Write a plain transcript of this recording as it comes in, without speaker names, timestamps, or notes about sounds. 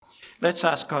Let's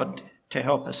ask God to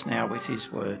help us now with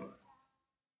his word.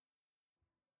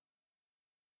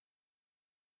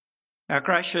 Our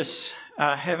gracious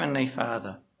Heavenly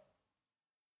Father,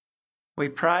 we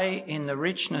pray in the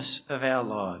richness of our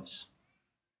lives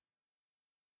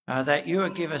that you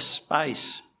would give us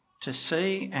space to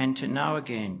see and to know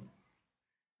again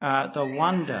the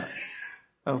wonder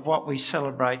of what we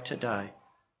celebrate today.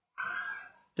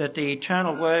 That the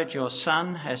eternal Word, your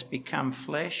Son, has become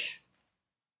flesh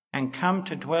and come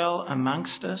to dwell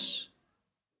amongst us,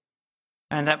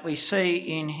 and that we see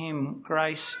in him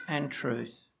grace and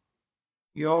truth,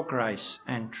 your grace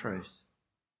and truth.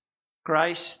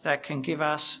 Grace that can give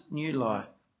us new life.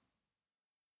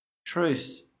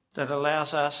 Truth that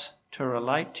allows us to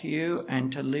relate to you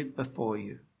and to live before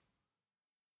you.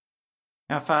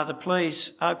 Now, Father,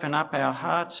 please open up our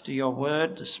hearts to your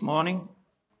word this morning,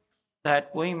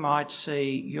 that we might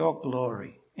see your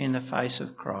glory in the face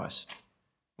of Christ.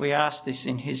 We ask this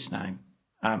in his name.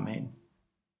 Amen.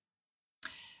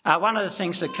 One of the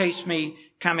things that keeps me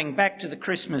coming back to the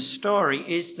Christmas story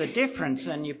is the difference,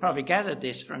 and you probably gathered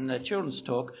this from the children's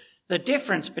talk, the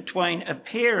difference between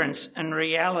appearance and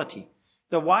reality,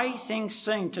 the way things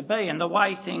seem to be and the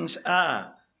way things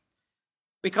are.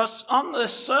 Because on the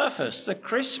surface, the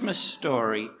Christmas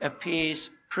story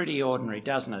appears pretty ordinary,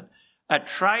 doesn't it? A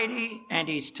tradie and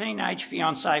his teenage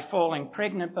fiancée falling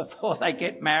pregnant before they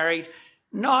get married,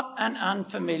 not an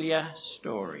unfamiliar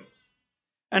story.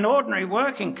 An ordinary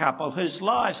working couple whose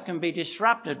lives can be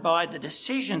disrupted by the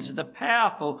decisions of the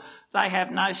powerful they have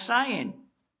no say in.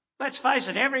 Let's face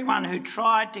it, everyone who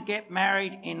tried to get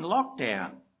married in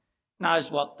lockdown knows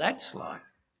what that's like.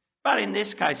 But in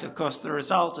this case, of course, the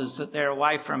result is that they're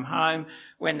away from home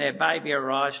when their baby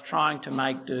arrives, trying to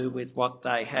make do with what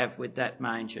they have with that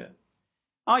manger.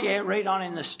 Oh yeah, read on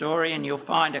in the story and you'll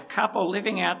find a couple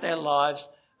living out their lives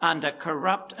under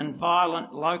corrupt and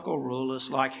violent local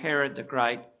rulers like Herod the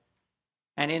Great.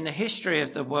 And in the history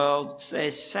of the world,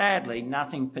 there's sadly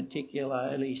nothing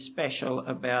particularly special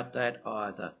about that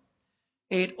either.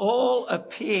 It all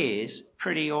appears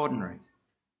pretty ordinary.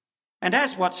 And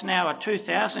as what's now a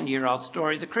 2,000-year-old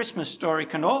story, the Christmas story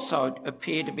can also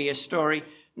appear to be a story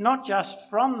not just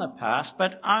from the past,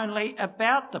 but only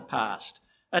about the past.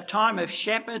 A time of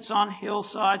shepherds on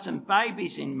hillsides and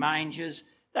babies in mangers.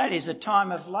 That is a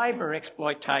time of labour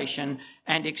exploitation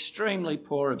and extremely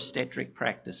poor obstetric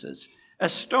practices. A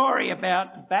story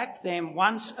about back then,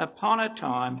 once upon a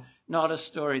time, not a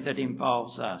story that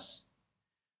involves us.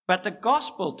 But the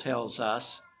gospel tells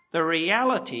us the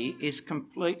reality is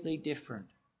completely different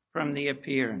from the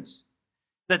appearance.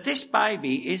 That this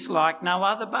baby is like no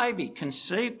other baby,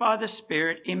 conceived by the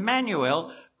Spirit,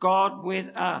 Emmanuel, God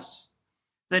with us.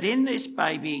 That in this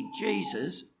baby,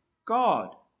 Jesus,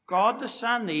 God the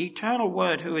Son, the eternal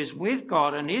Word who is with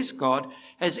God and is God,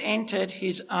 has entered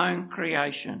his own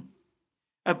creation.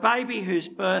 A baby whose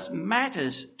birth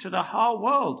matters to the whole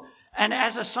world. And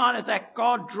as a sign of that,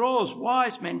 God draws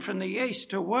wise men from the east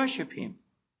to worship him.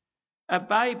 A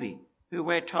baby who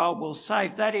we're told will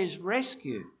save, that is,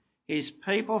 rescue his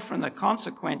people from the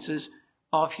consequences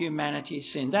of humanity's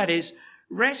sin. That is,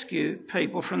 rescue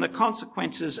people from the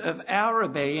consequences of our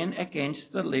rebellion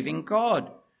against the living God,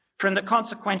 from the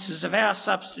consequences of our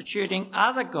substituting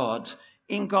other gods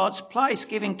in God's place,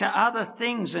 giving to other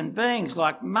things and beings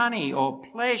like money or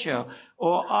pleasure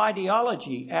or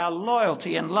ideology, our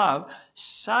loyalty and love.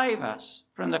 Save us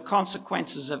from the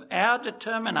consequences of our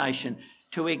determination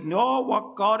to ignore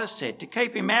what God has said, to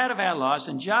keep him out of our lives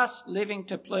and just living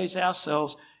to please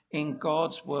ourselves in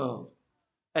God's world.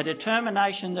 A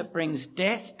determination that brings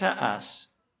death to us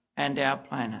and our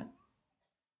planet.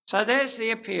 So there's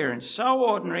the appearance, so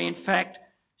ordinary, in fact,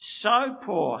 so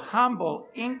poor, humble,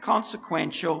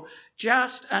 inconsequential,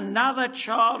 just another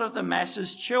child of the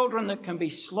masses, children that can be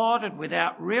slaughtered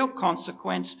without real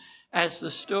consequence, as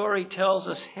the story tells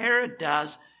us Herod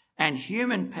does, and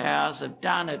human powers have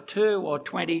done at 2 or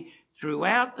 20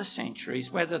 throughout the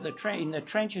centuries, whether in the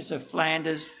trenches of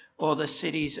Flanders or the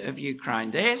cities of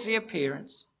Ukraine. There's the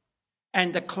appearance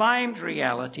and the claimed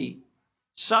reality,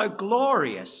 so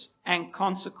glorious and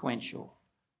consequential.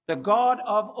 The God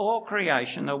of all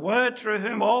creation, the Word through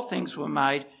whom all things were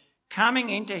made, coming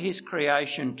into his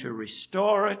creation to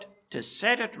restore it, to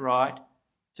set it right,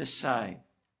 to save.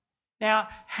 Now,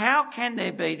 how can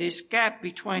there be this gap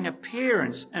between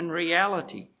appearance and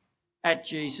reality at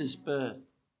Jesus' birth?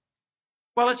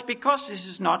 Well, it's because this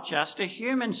is not just a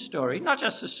human story, not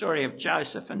just the story of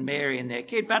Joseph and Mary and their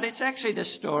kid, but it's actually the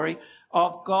story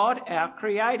of God, our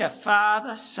Creator,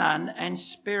 Father, Son and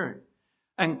Spirit.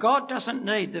 And God doesn't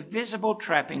need the visible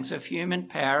trappings of human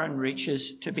power and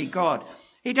riches to be God.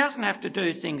 He doesn't have to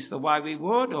do things the way we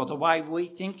would or the way we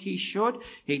think he should.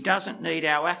 He doesn't need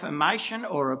our affirmation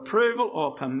or approval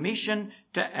or permission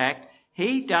to act.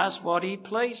 He does what he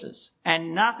pleases,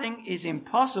 and nothing is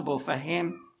impossible for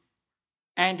him,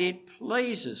 and it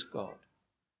pleases God.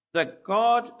 That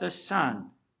God the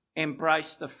Son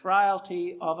embraced the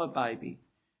frailty of a baby,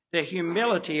 the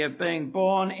humility of being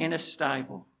born in a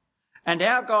stable. And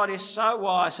our God is so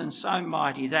wise and so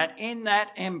mighty that in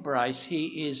that embrace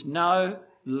he is no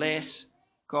less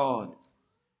God.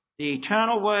 The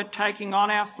eternal Word taking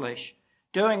on our flesh,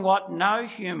 doing what no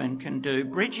human can do,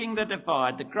 bridging the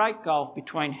divide, the great gulf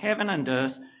between heaven and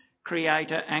earth,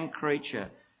 creator and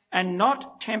creature, and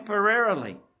not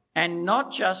temporarily, and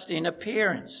not just in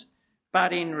appearance,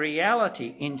 but in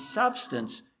reality, in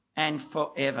substance, and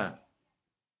forever.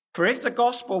 For if the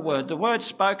gospel word, the word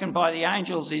spoken by the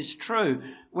angels, is true,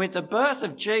 with the birth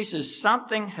of Jesus,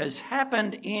 something has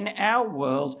happened in our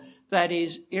world that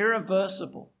is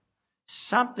irreversible,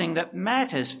 something that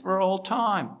matters for all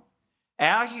time.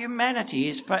 Our humanity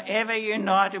is forever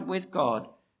united with God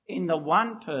in the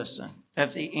one person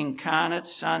of the incarnate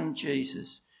Son,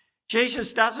 Jesus.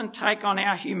 Jesus doesn't take on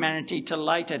our humanity to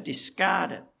later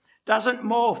discard it, doesn't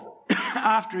morph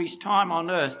after his time on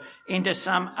earth into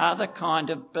some other kind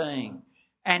of being.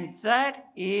 And that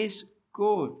is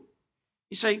good.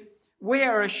 You see, we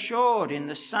are assured in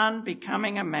the Son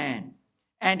becoming a man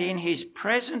and in his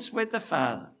presence with the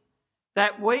Father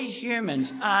that we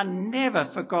humans are never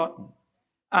forgotten,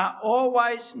 are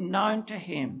always known to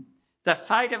him. The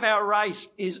fate of our race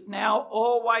is now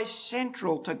always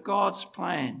central to God's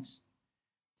plans.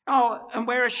 Oh, and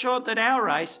we're assured that our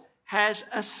race has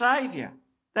a saviour,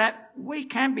 that we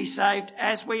can be saved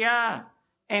as we are,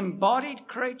 embodied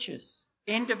creatures,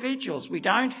 individuals. We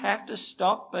don't have to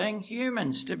stop being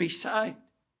humans to be saved.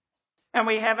 And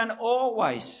we have an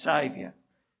always saviour,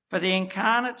 for the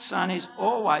incarnate Son is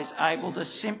always able to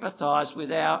sympathise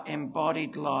with our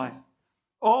embodied life,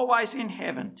 always in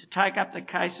heaven to take up the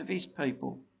case of his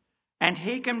people. And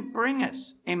he can bring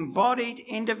us, embodied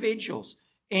individuals,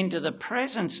 into the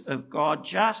presence of God,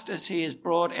 just as he has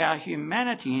brought our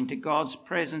humanity into God's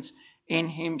presence in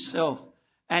himself.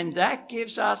 And that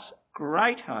gives us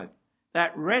great hope,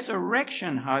 that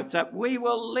resurrection hope, that we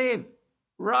will live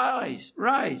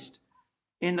raised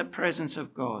in the presence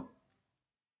of God.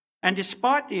 And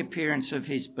despite the appearance of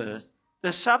his birth,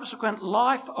 the subsequent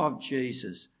life of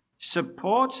Jesus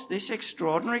supports this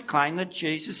extraordinary claim that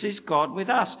Jesus is God with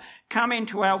us, come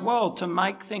into our world to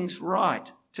make things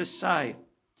right, to save.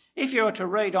 If you were to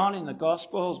read on in the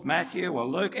Gospels, Matthew or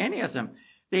Luke, any of them,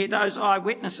 those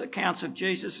eyewitness accounts of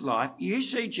Jesus' life, you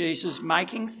see Jesus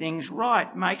making things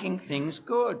right, making things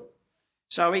good.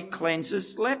 So he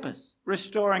cleanses lepers,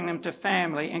 restoring them to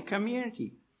family and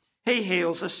community. He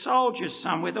heals a soldier's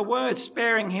son with a word,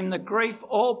 sparing him the grief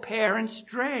all parents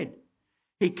dread.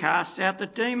 He casts out the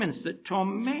demons that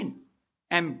torment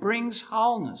and brings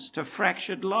wholeness to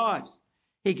fractured lives.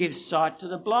 He gives sight to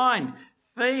the blind,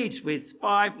 feeds with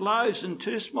 5 loaves and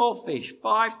 2 small fish,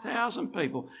 5,000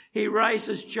 people. He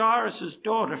raises Jairus'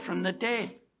 daughter from the dead.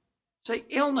 See,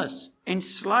 illness,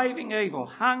 enslaving evil,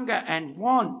 hunger and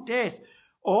want, death,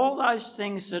 all those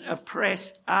things that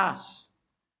oppress us,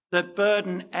 that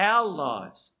burden our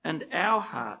lives and our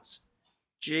hearts,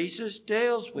 Jesus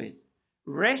deals with,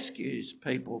 rescues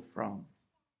people from.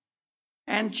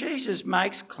 And Jesus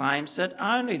makes claims that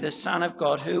only the Son of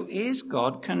God, who is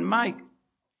God, can make.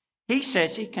 He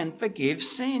says he can forgive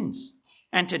sins.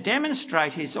 And to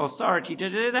demonstrate his authority to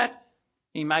do that,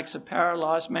 he makes a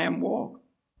paralysed man walk.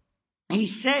 He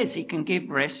says he can give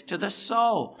rest to the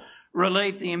soul,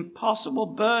 relieve the impossible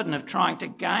burden of trying to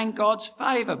gain God's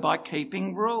favour by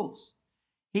keeping rules.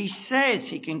 He says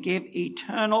he can give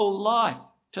eternal life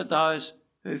to those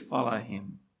who follow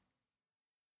him.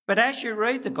 But as you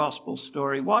read the gospel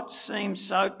story, what seems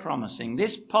so promising,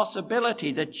 this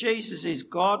possibility that Jesus is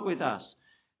God with us,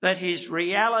 that his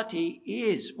reality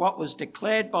is what was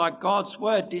declared by God's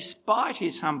word despite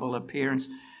his humble appearance,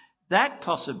 that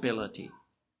possibility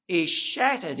is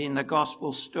shattered in the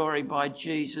gospel story by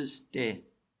Jesus' death.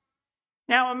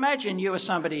 Now imagine you were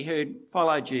somebody who'd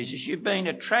followed Jesus. You'd been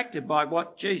attracted by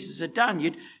what Jesus had done.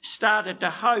 You'd started to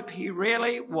hope he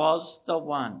really was the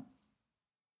one.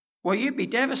 Well, you'd be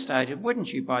devastated,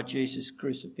 wouldn't you, by Jesus'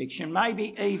 crucifixion,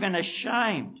 maybe even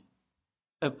ashamed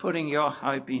of putting your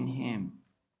hope in him.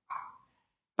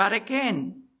 But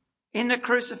again, in the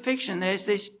crucifixion, there's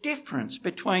this difference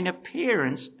between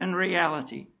appearance and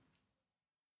reality.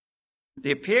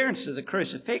 The appearance of the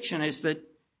crucifixion is that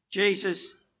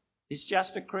Jesus is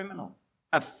just a criminal,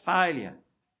 a failure,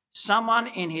 someone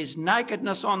in his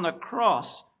nakedness on the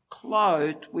cross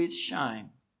clothed with shame.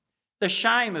 The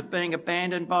shame of being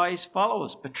abandoned by his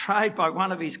followers, betrayed by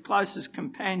one of his closest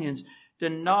companions,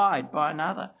 denied by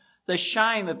another. The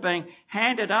shame of being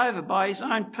handed over by his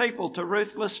own people to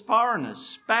ruthless foreigners,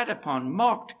 spat upon,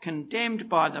 mocked, condemned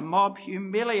by the mob,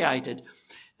 humiliated.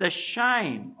 The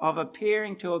shame of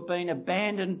appearing to have been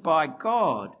abandoned by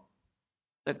God,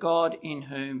 the God in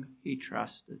whom he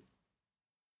trusted.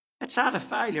 It's utter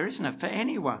failure, isn't it, for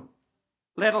anyone,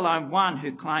 let alone one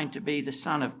who claimed to be the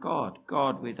Son of God,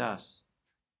 God with us.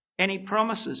 Any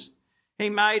promises he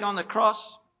made on the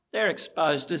cross, they're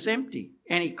exposed as empty.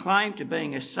 Any claim to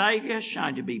being a saviour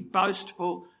shown to be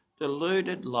boastful,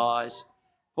 deluded lies,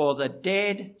 for the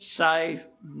dead save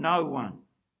no one.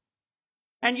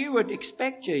 And you would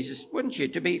expect Jesus, wouldn't you,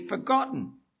 to be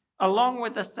forgotten, along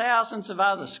with the thousands of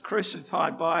others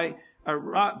crucified by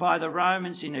the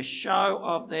Romans in a show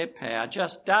of their power,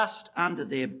 just dust under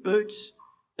their boots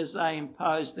as they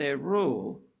imposed their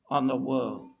rule on the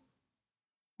world.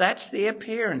 That's the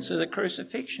appearance of the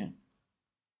crucifixion.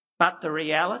 But the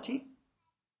reality?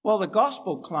 Well, the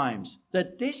gospel claims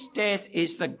that this death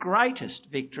is the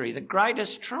greatest victory, the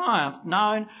greatest triumph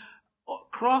known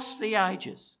across the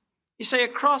ages. You see,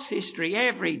 across history,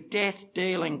 every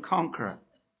death-dealing conqueror,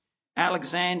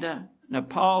 Alexander,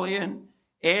 Napoleon,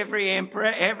 every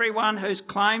emperor, everyone who's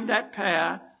claimed that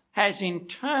power has in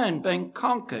turn been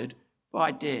conquered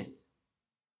by death.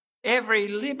 Every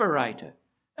liberator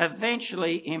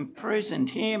eventually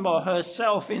imprisoned him or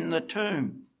herself in the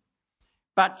tomb.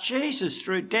 But Jesus,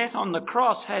 through death on the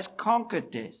cross, has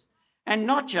conquered death. And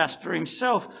not just for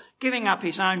himself, giving up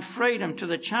his own freedom to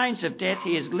the chains of death,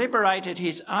 he has liberated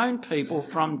his own people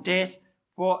from death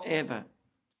forever.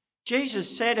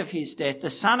 Jesus said of his death, the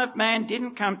Son of Man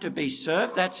didn't come to be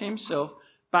served, that's himself,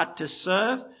 but to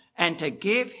serve and to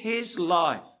give his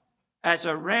life as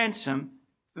a ransom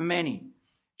for many.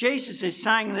 Jesus is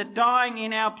saying that dying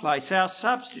in our place, our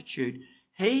substitute,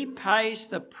 he pays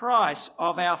the price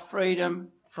of our freedom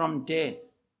from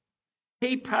death.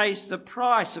 He pays the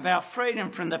price of our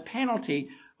freedom from the penalty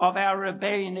of our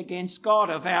rebellion against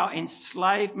God, of our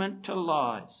enslavement to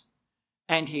lies.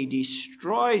 And he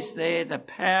destroys there the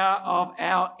power of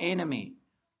our enemy,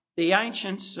 the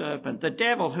ancient serpent, the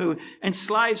devil, who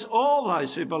enslaves all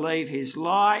those who believe his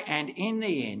lie and in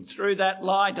the end, through that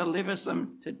lie, delivers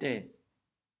them to death.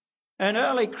 An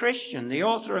early Christian, the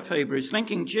author of Hebrews,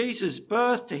 linking Jesus'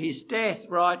 birth to his death,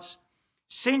 writes,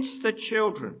 "Since the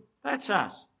children," that's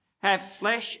us, "have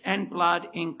flesh and blood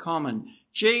in common,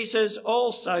 Jesus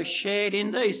also shared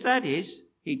in these." That is,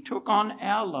 he took on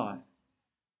our life.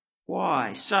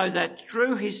 Why? So that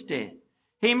through his death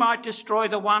he might destroy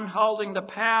the one holding the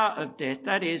power of death,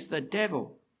 that is, the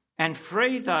devil, and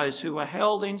free those who were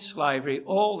held in slavery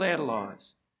all their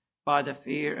lives by the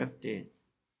fear of death.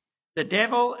 The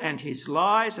devil and his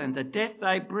lies and the death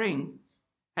they bring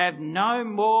have no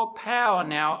more power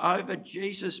now over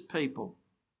Jesus' people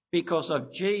because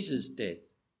of Jesus' death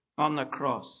on the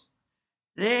cross.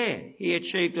 There he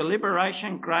achieved a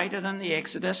liberation greater than the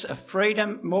Exodus, a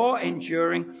freedom more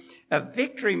enduring, a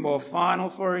victory more final,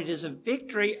 for it is a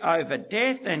victory over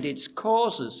death and its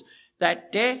causes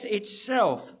that death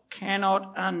itself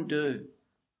cannot undo.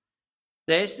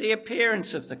 There's the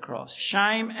appearance of the cross,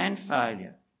 shame and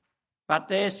failure. But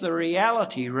there's the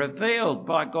reality revealed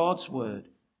by God's word,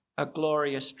 a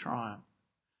glorious triumph.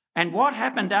 And what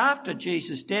happened after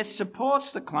Jesus' death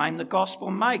supports the claim the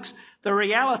gospel makes, the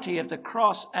reality of the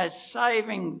cross as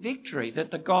saving victory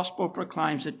that the gospel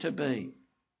proclaims it to be.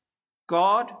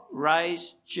 God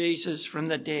raised Jesus from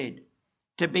the dead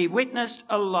to be witnessed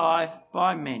alive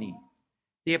by many.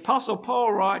 The Apostle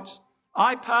Paul writes,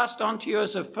 "I passed on to you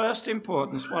as of first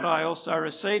importance what I also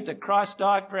received, that Christ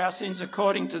died for our sins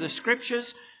according to the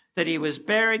Scriptures, that he was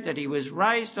buried, that he was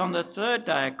raised on the third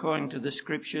day according to the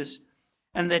Scriptures,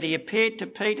 and that he appeared to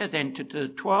Peter, then to the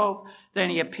 12, then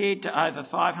he appeared to over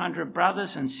 500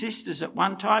 brothers and sisters at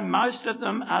one time. Most of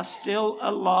them are still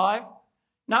alive."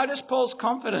 Notice Paul's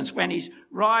confidence when he's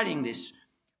writing this.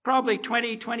 Probably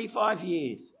 20, 25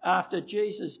 years after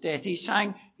Jesus' death, he's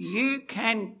saying, you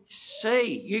can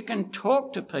see, you can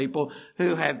talk to people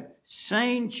who have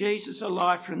seen Jesus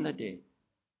alive from the dead.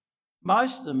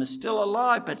 Most of them are still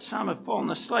alive, but some have fallen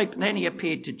asleep. And then he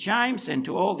appeared to James, then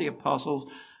to all the apostles.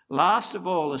 Last of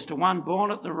all, as to one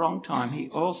born at the wrong time, he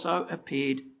also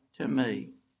appeared to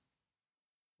me.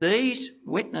 These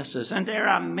witnesses, and there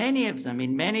are many of them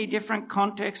in many different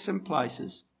contexts and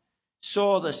places,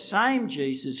 saw the same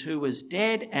Jesus who was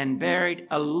dead and buried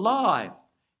alive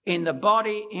in the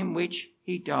body in which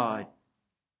he died.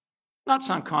 Not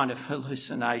some kind of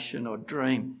hallucination or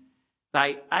dream.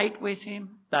 They ate with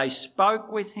him, they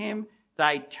spoke with him,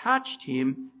 they touched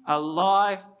him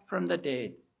alive from the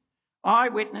dead.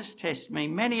 Eyewitness testimony,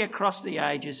 many across the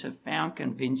ages have found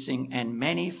convincing, and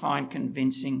many find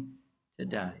convincing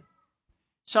today.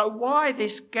 So why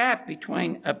this gap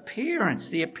between appearance,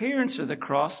 the appearance of the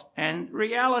cross, and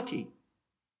reality?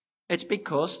 It's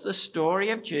because the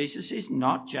story of Jesus is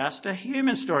not just a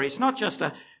human story. It's not just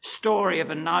a story of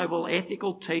a noble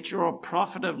ethical teacher or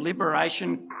prophet of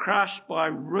liberation crushed by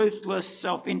ruthless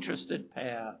self-interested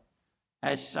power,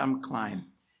 as some claim.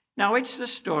 No, it's the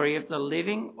story of the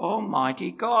living Almighty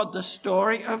God, the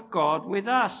story of God with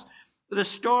us, the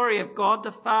story of God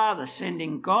the Father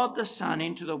sending God the Son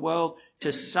into the world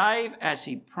to save as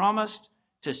he promised,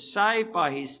 to save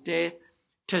by his death,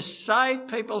 to save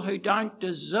people who don't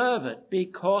deserve it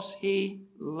because he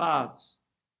loves.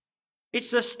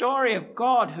 It's the story of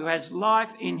God who has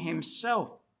life in himself,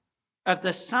 of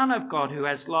the Son of God who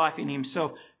has life in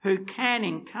himself, who can,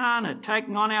 incarnate,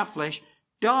 taking on our flesh,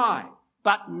 die,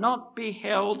 but not be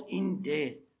held in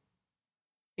death.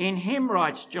 In him,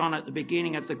 writes John at the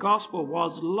beginning of the gospel,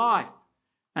 was life,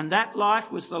 and that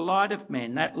life was the light of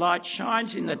men. That light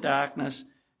shines in the darkness,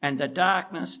 and the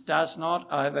darkness does not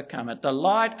overcome it. The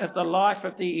light of the life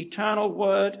of the eternal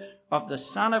word of the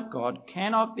Son of God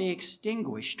cannot be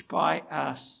extinguished by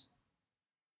us.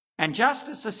 And just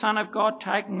as the Son of God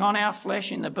taking on our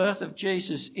flesh in the birth of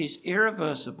Jesus is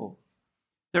irreversible,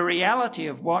 the reality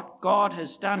of what God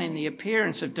has done in the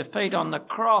appearance of defeat on the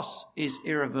cross is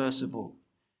irreversible.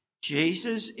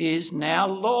 Jesus is now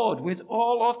Lord with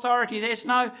all authority. There's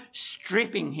no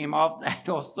stripping him of that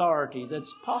authority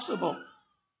that's possible.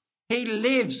 He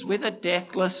lives with a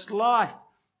deathless life.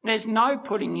 There's no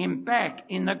putting him back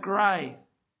in the grave.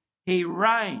 He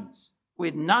reigns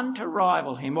with none to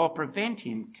rival him or prevent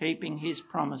him keeping his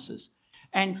promises.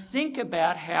 And think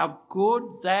about how good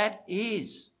that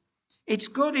is. It's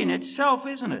good in itself,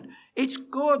 isn't it? It's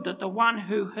good that the one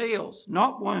who heals,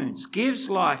 not wounds, gives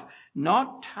life,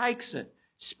 not takes it,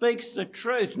 speaks the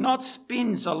truth, not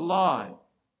spins a lie.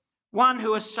 One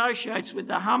who associates with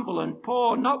the humble and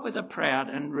poor, not with the proud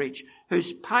and rich,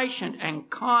 who's patient and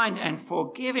kind and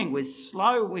forgiving with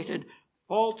slow-witted,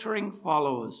 faltering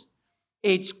followers.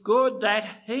 It's good that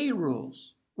he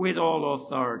rules with all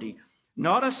authority,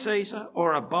 not a Caesar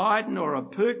or a Biden or a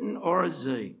Putin or a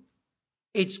Xi.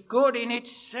 It's good in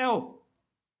itself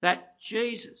that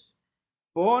Jesus,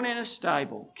 born in a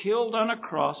stable, killed on a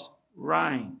cross,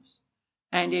 reigns.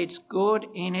 And it's good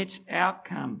in its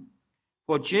outcome.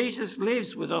 For Jesus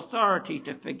lives with authority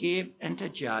to forgive and to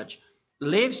judge,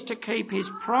 lives to keep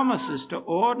his promises to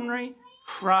ordinary,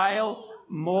 frail,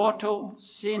 mortal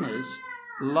sinners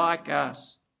like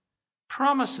us.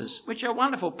 Promises, which are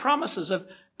wonderful, promises of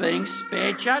being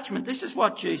spared judgment. This is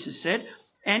what Jesus said.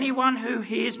 Anyone who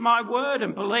hears my word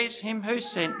and believes him who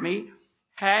sent me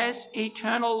has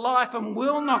eternal life and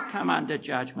will not come under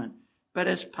judgment, but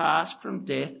has passed from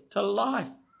death to life.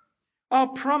 Oh,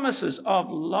 promises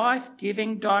of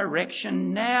life-giving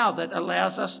direction now that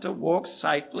allows us to walk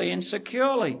safely and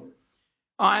securely.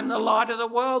 I am the light of the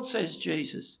world, says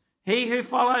Jesus. He who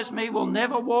follows me will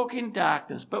never walk in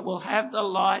darkness, but will have the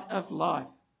light of life.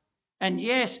 And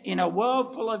yes, in a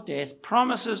world full of death,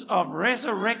 promises of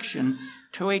resurrection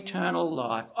to eternal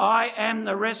life. I am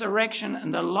the resurrection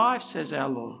and the life, says our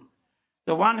Lord.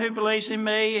 The one who believes in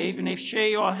me, even if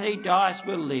she or he dies,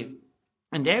 will live.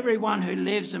 And everyone who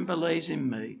lives and believes in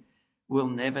me will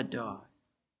never die.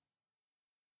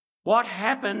 What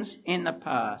happens in the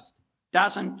past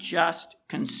doesn't just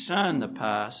concern the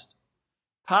past.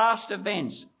 Past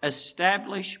events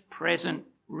establish present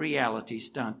realities,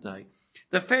 don't they?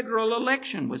 The federal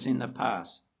election was in the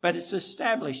past, but it's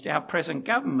established our present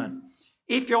government.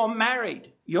 If you're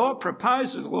married, your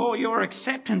proposal or your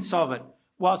acceptance of it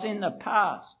was in the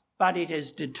past, but it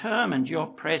has determined your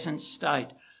present state.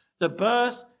 The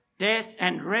birth, death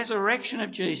and resurrection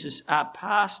of Jesus are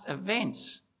past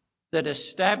events that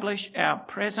establish our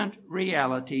present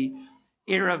reality,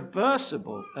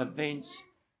 irreversible events.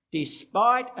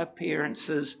 Despite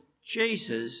appearances,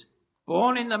 Jesus,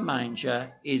 born in the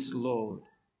manger, is Lord.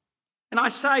 And I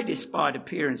say despite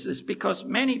appearances because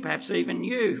many, perhaps even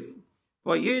you,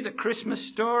 for you the Christmas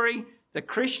story, the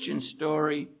Christian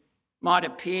story, might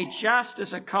appear just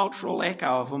as a cultural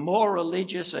echo of a more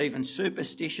religious, even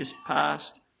superstitious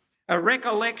past, a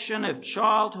recollection of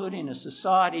childhood in a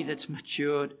society that's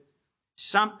matured,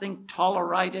 something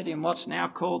tolerated in what's now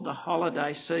called the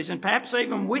holiday season, perhaps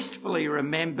even wistfully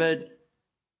remembered.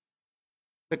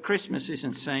 But Christmas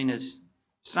isn't seen as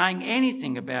saying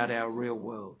anything about our real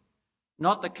world,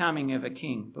 not the coming of a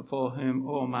king before whom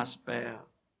all must bow.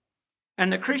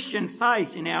 And the Christian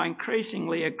faith in our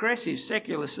increasingly aggressive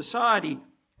secular society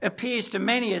appears to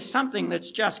many as something that's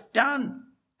just done,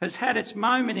 has had its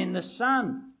moment in the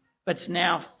sun, but's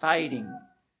now fading,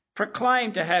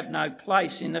 proclaimed to have no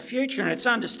place in the future, and its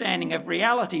understanding of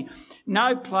reality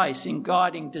no place in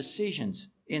guiding decisions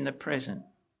in the present.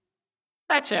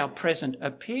 That's our present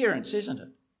appearance, isn't it?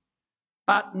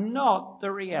 But not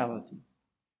the reality.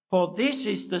 For this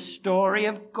is the story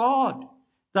of God,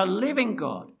 the living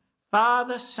God,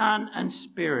 Father, Son and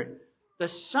Spirit, the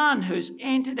Son who's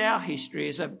entered our history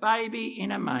as a baby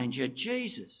in a manger,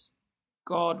 Jesus,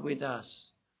 God with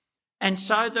us. And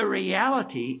so the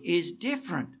reality is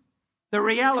different. The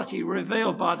reality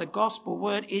revealed by the gospel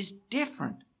word is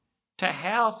different to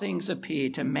how things appear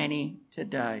to many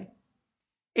today.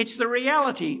 It's the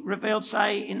reality revealed,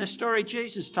 say, in the story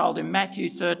Jesus told in Matthew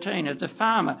 13 of the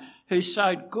farmer who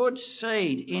sowed good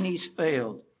seed in his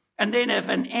field, and then of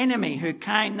an enemy who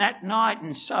came that night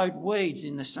and sowed weeds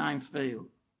in the same field.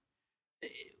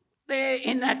 There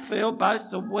in that field,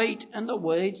 both the wheat and the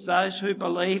weeds, those who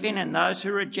believe in and those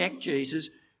who reject Jesus,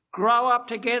 grow up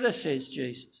together, says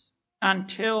Jesus,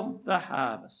 until the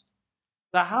harvest.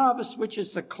 The harvest which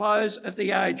is the close of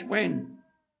the age when,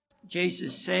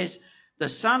 Jesus says, the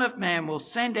Son of Man will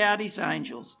send out his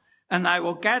angels, and they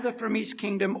will gather from his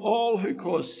kingdom all who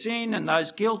cause sin and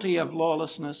those guilty of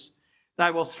lawlessness. They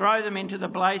will throw them into the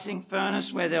blazing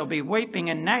furnace where there'll be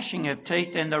weeping and gnashing of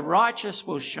teeth, and the righteous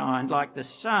will shine like the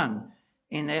sun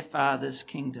in their Father's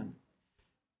kingdom.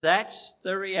 That's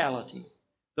the reality.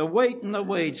 The wheat and the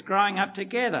weeds growing up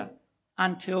together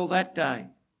until that day.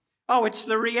 Oh, it's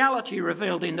the reality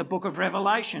revealed in the book of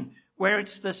Revelation, where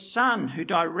it's the Son who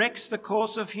directs the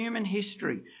course of human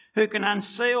history, who can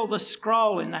unseal the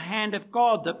scroll in the hand of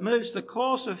God that moves the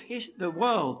course of the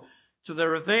world to the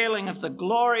revealing of the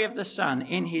glory of the Son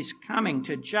in his coming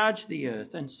to judge the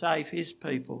earth and save his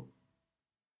people.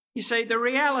 You see, the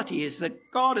reality is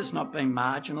that God has not been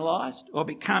marginalised or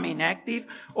become inactive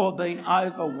or been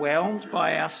overwhelmed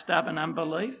by our stubborn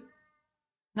unbelief.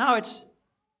 No,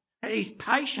 he's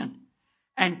patient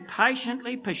and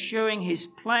patiently pursuing his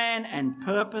plan and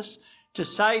purpose to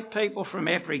save people from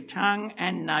every tongue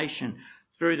and nation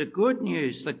through the good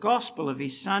news, the gospel of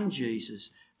his Son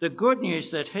Jesus, the good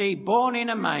news that he, born in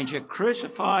a manger,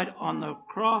 crucified on the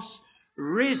cross,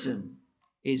 risen,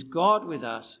 is God with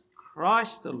us,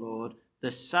 Christ the Lord,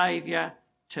 the Saviour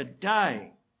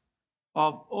today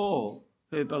of all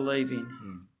who believe in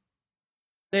him.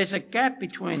 There's a gap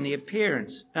between the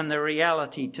appearance and the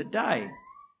reality today.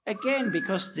 Again,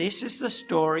 because this is the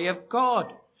story of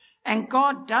God. And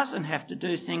God doesn't have to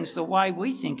do things the way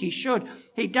we think he should.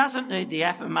 He doesn't need the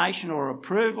affirmation or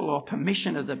approval or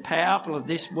permission of the powerful of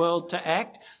this world to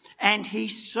act. And he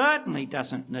certainly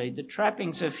doesn't need the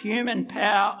trappings of human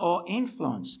power or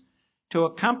influence to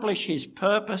accomplish his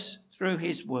purpose through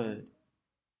his word.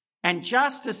 And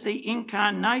just as the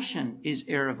incarnation is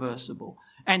irreversible,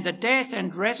 and the death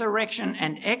and resurrection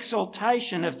and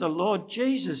exaltation of the Lord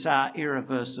Jesus are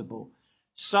irreversible,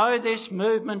 so this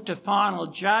movement to final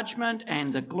judgment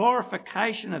and the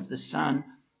glorification of the Son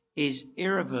is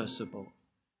irreversible.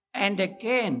 And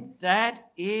again, that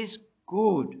is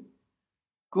good.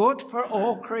 Good for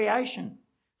all creation.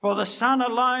 For the Son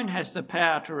alone has the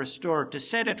power to restore it, to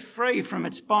set it free from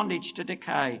its bondage to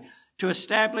decay, to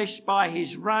establish by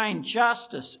his reign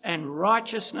justice and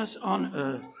righteousness on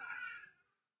earth.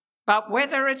 But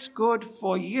whether it's good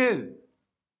for you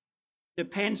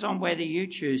depends on whether you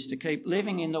choose to keep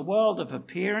living in the world of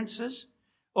appearances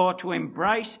or to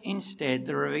embrace instead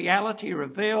the reality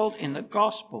revealed in the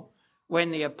gospel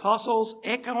when the apostles,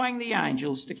 echoing the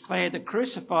angels, declare the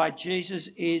crucified Jesus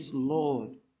is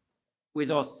Lord,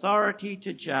 with authority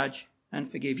to judge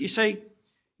and forgive. You see,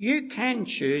 you can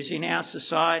choose in our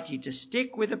society to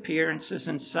stick with appearances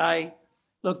and say,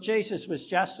 look, Jesus was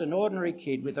just an ordinary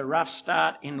kid with a rough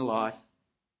start in life.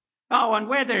 Oh, and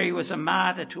whether he was a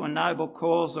martyr to a noble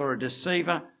cause or a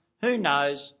deceiver, who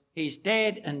knows? He's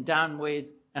dead and done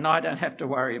with, and I don't have to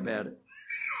worry about it.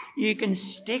 You can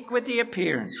stick with the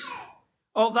appearance,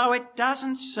 although it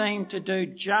doesn't seem to do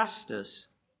justice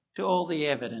to all the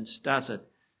evidence, does it?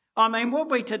 I mean, would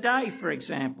we today, for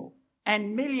example,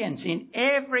 and millions in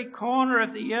every corner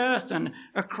of the earth and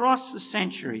across the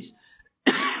centuries,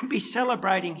 be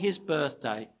celebrating his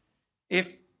birthday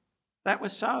if that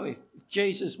was so, if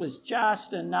Jesus was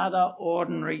just another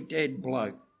ordinary dead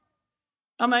bloke?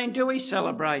 I mean, do we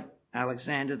celebrate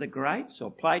Alexander the Great's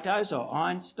or Plato's or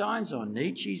Einstein's or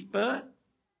Nietzsche's birth?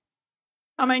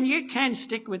 I mean, you can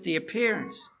stick with the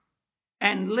appearance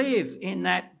and live in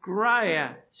that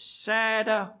greyer,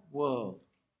 sadder world,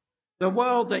 the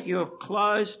world that you have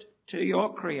closed to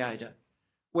your Creator,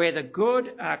 where the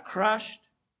good are crushed,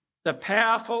 the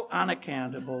powerful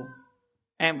unaccountable,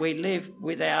 and we live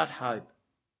without hope.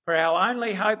 For our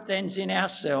only hope then's in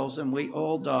ourselves, and we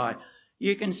all die.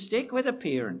 You can stick with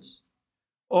appearance,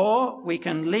 or we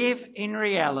can live in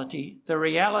reality, the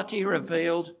reality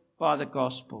revealed by the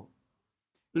gospel.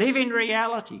 Live in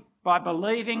reality by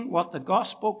believing what the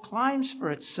gospel claims for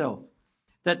itself,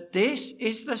 that this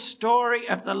is the story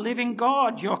of the living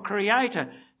God, your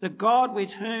creator, the God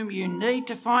with whom you need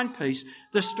to find peace,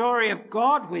 the story of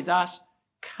God with us,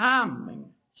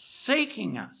 coming,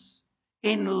 seeking us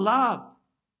in love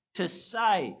to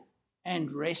save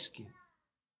and rescue.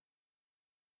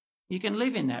 You can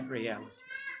live in that reality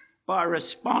by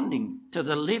responding to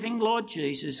the living Lord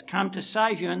Jesus come to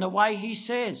save you in the way he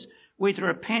says, with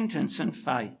repentance and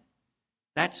faith.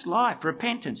 That's life,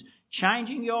 repentance,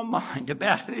 changing your mind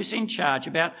about who's in charge,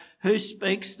 about who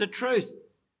speaks the truth,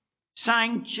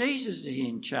 saying Jesus is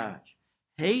in charge.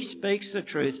 He speaks the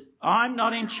truth. I'm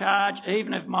not in charge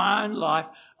even of my own life.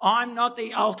 I'm not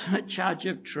the ultimate judge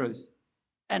of truth.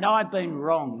 And I've been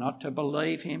wrong not to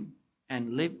believe him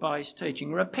and live by his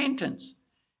teaching. Repentance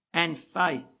and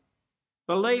faith,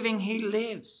 believing he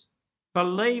lives,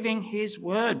 believing his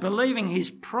word, believing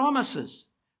his promises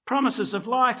of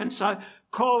life, and so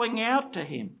calling out to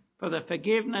him for the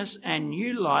forgiveness and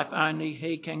new life only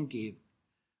he can give.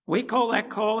 We call that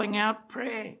calling out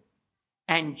prayer.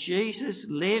 And Jesus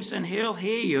lives and he'll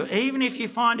hear you, even if you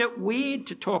find it weird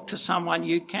to talk to someone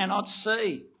you cannot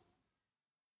see.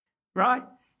 Right?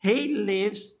 He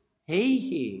lives, he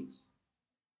hears,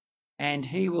 and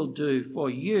he will do for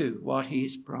you what he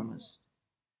has promised.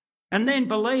 And then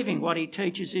believing what he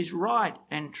teaches is right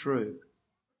and true,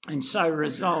 and so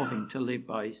resolving to live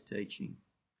by his teaching.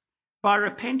 By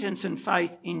repentance and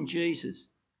faith in Jesus,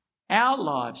 our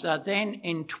lives are then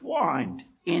entwined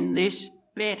in this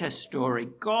better story,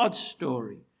 God's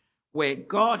story, where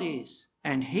God is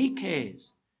and he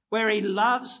cares, where he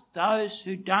loves those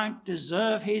who don't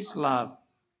deserve his love,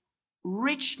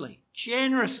 richly,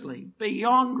 generously,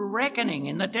 beyond reckoning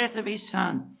in the death of his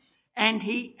Son. And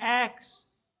he acts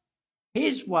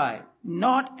his way,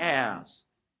 not ours.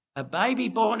 A baby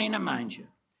born in a manger,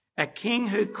 a king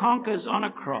who conquers on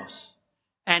a cross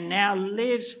and now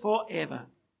lives forever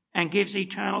and gives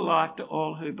eternal life to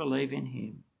all who believe in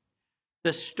him.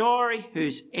 The story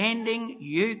whose ending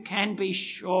you can be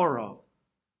sure of,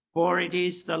 for it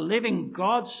is the living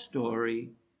God's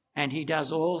story and he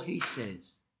does all he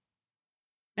says.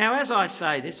 Now, as I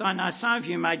say this, I know some of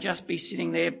you may just be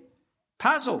sitting there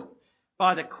puzzled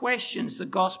by the questions the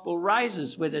gospel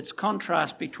raises with its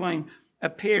contrast between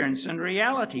appearance and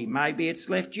reality. Maybe it's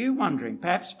left you wondering,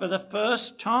 perhaps for the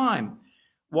first time,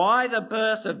 why the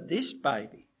birth of this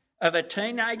baby, of a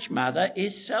teenage mother,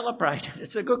 is celebrated.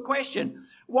 It's a good question.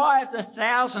 Why have the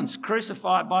thousands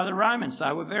crucified by the Romans?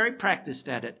 They were very practiced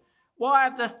at it. Why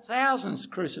have the thousands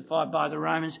crucified by the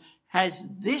Romans? Has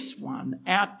this one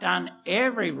outdone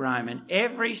every Roman,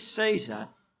 every Caesar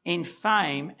in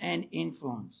fame and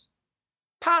influence?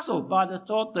 Puzzled by the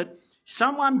thought that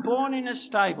someone born in a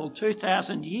stable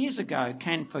 2,000 years ago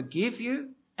can forgive you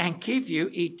and give you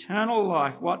eternal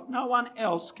life, what no one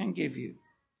else can give you.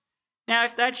 Now,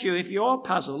 if that's you, if you're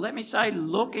puzzled, let me say,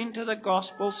 look into the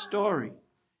gospel story.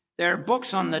 There are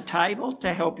books on the table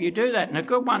to help you do that. And a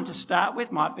good one to start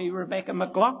with might be Rebecca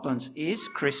McLaughlin's Is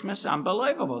Christmas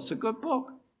Unbelievable? It's a good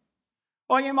book.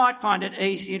 Or you might find it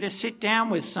easier to sit down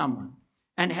with someone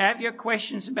and have your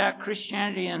questions about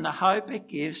Christianity and the hope it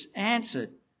gives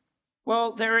answered.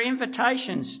 Well, there are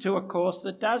invitations to a course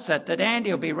that does that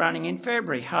Andy will be running in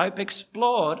February, Hope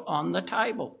Explored on the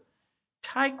Table.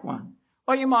 Take one.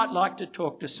 Or you might like to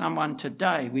talk to someone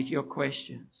today with your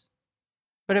questions.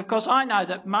 But of course, I know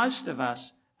that most of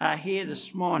us are here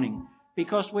this morning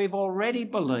because we've already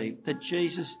believed that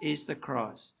Jesus is the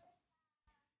Christ.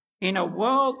 In a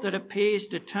world that appears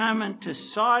determined to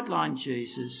sideline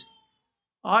Jesus,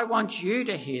 I want you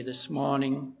to hear this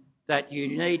morning that you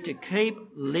need to keep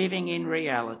living in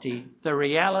reality, the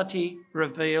reality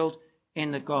revealed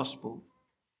in the gospel.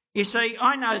 You see,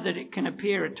 I know that it can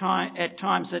appear at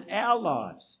times that our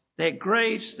lives, their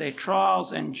griefs, their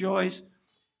trials and joys,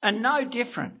 are no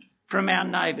different from our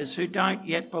neighbours who don't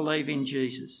yet believe in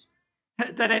Jesus.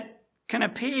 That it can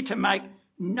appear to make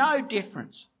no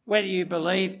difference whether you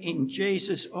believe in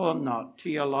Jesus or not to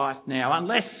your life now,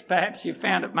 unless perhaps you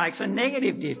found it makes a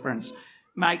negative difference,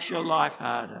 makes your life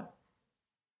harder.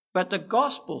 But the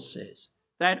gospel says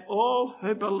that all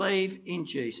who believe in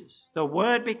Jesus, the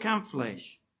Word become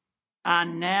flesh, are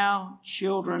now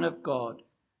children of God,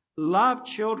 loved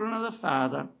children of the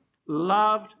Father,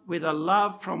 loved with a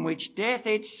love from which death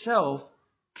itself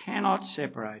cannot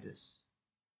separate us.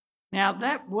 Now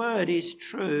that word is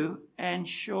true and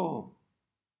sure.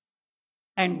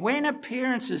 And when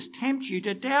appearances tempt you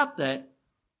to doubt that,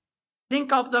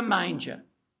 think of the manger.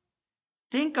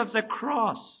 Think of the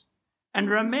cross. And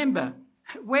remember,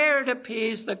 where it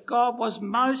appears that God was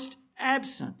most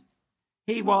absent,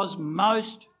 he was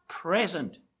most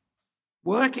present,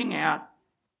 working out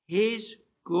his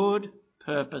good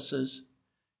purposes,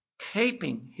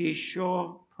 keeping his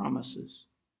sure promises.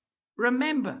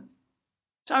 Remember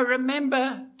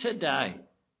today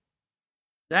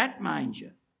that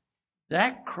manger,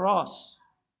 that cross,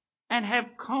 and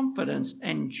have confidence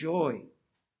and joy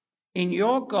in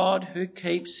your God who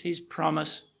keeps his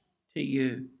promise to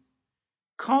you.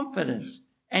 Confidence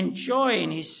and joy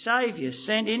in his Saviour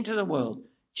sent into the world,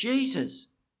 Jesus,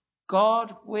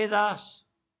 God with us.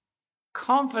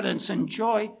 Confidence and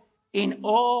joy in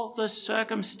all the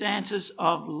circumstances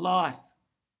of life.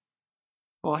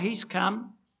 For he's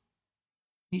come,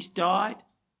 he's died,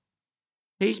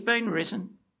 he's been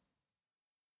risen.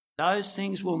 Those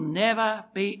things will never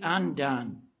be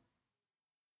undone.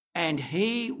 And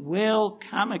he will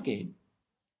come again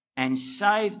and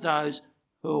save those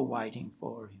who are waiting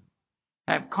for him.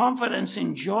 Have confidence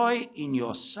and joy in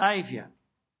your Saviour,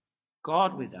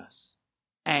 God with us,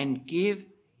 and give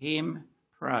him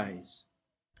praise.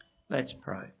 Let's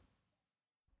pray.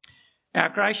 Our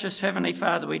gracious Heavenly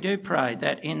Father, we do pray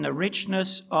that in the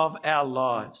richness of our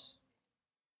lives,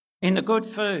 in the good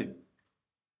food,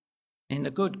 in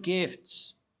the good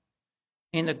gifts,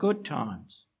 in the good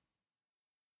times,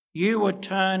 you would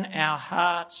turn our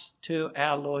hearts to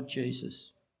our Lord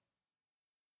Jesus,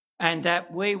 and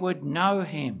that we would know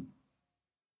him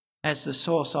as the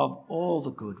source of all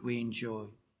the good we enjoy,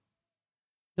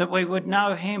 that we would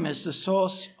know him as the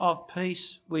source of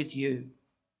peace with you,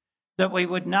 that we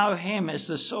would know him as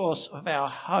the source of our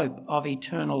hope of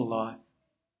eternal life,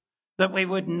 that we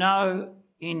would know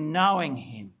in knowing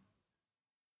him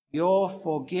your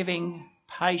forgiving,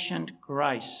 patient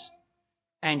grace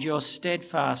and your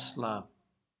steadfast love.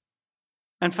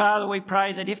 And Father, we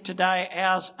pray that if today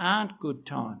ours aren't good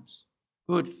times,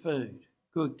 good food,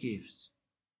 good gifts,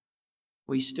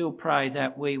 we still pray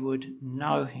that we would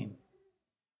know him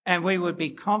and we would be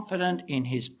confident in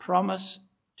his promise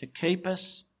to keep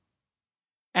us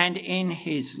and in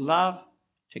his love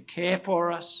to care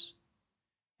for us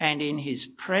and in his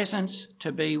presence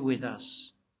to be with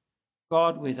us,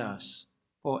 God with us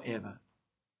forever.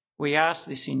 We ask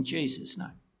this in Jesus'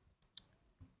 name.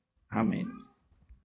 Amen.